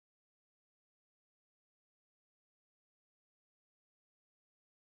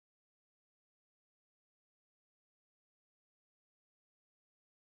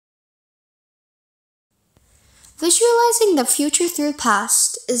Visualizing the future through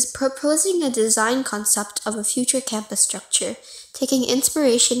past is proposing a design concept of a future campus structure, taking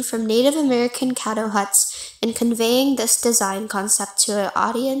inspiration from Native American Caddo huts and conveying this design concept to an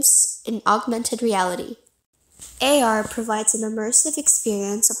audience in augmented reality. AR provides an immersive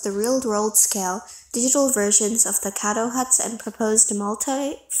experience of the real-world scale, digital versions of the Caddo huts and proposed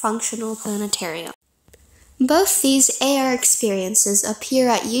multi-functional planetarium. Both these AR experiences appear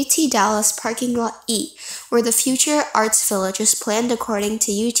at UT Dallas Parking Lot E, where the future Arts Village is planned according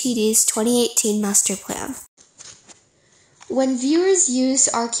to UTD's 2018 Master Plan. When viewers use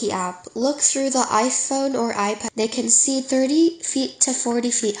Archi app, look through the iPhone or iPad, they can see 30 feet to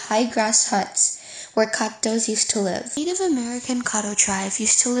 40 feet high grass huts where Caddos used to live. Native American Caddo tribe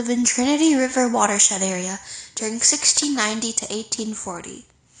used to live in Trinity River watershed area during 1690 to 1840.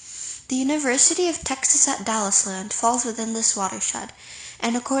 The University of Texas at Dallasland falls within this watershed,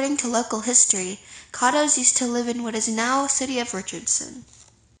 and according to local history, Caddos used to live in what is now city of Richardson.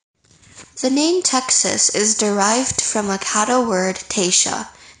 The name Texas is derived from a Caddo word Tasha,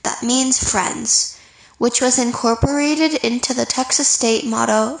 that means friends, which was incorporated into the Texas state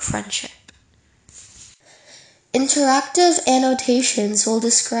motto, friendship. Interactive annotations will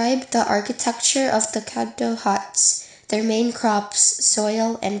describe the architecture of the Caddo huts, their main crops,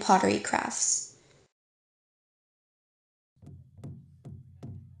 soil, and pottery crafts.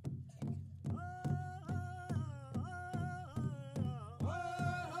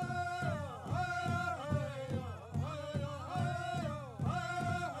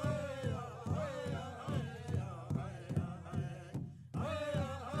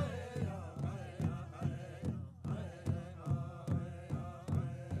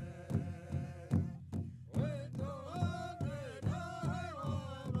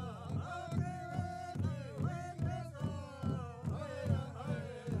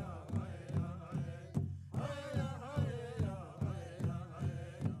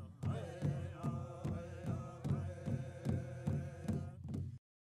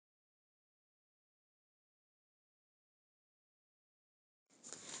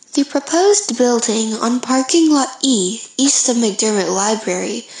 The proposed building on Parking Lot E, east of McDermott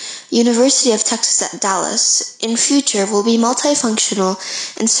Library, University of Texas at Dallas, in future will be multifunctional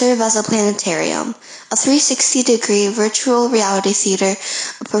and serve as a planetarium, a 360-degree virtual reality theater,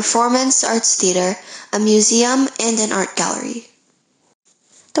 a performance arts theater, a museum, and an art gallery.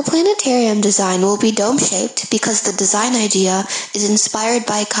 The planetarium design will be dome-shaped because the design idea is inspired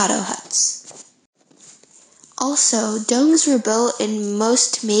by Caddo huts. Also, domes were built in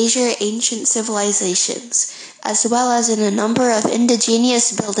most major ancient civilizations, as well as in a number of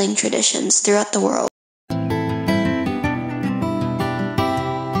indigenous building traditions throughout the world.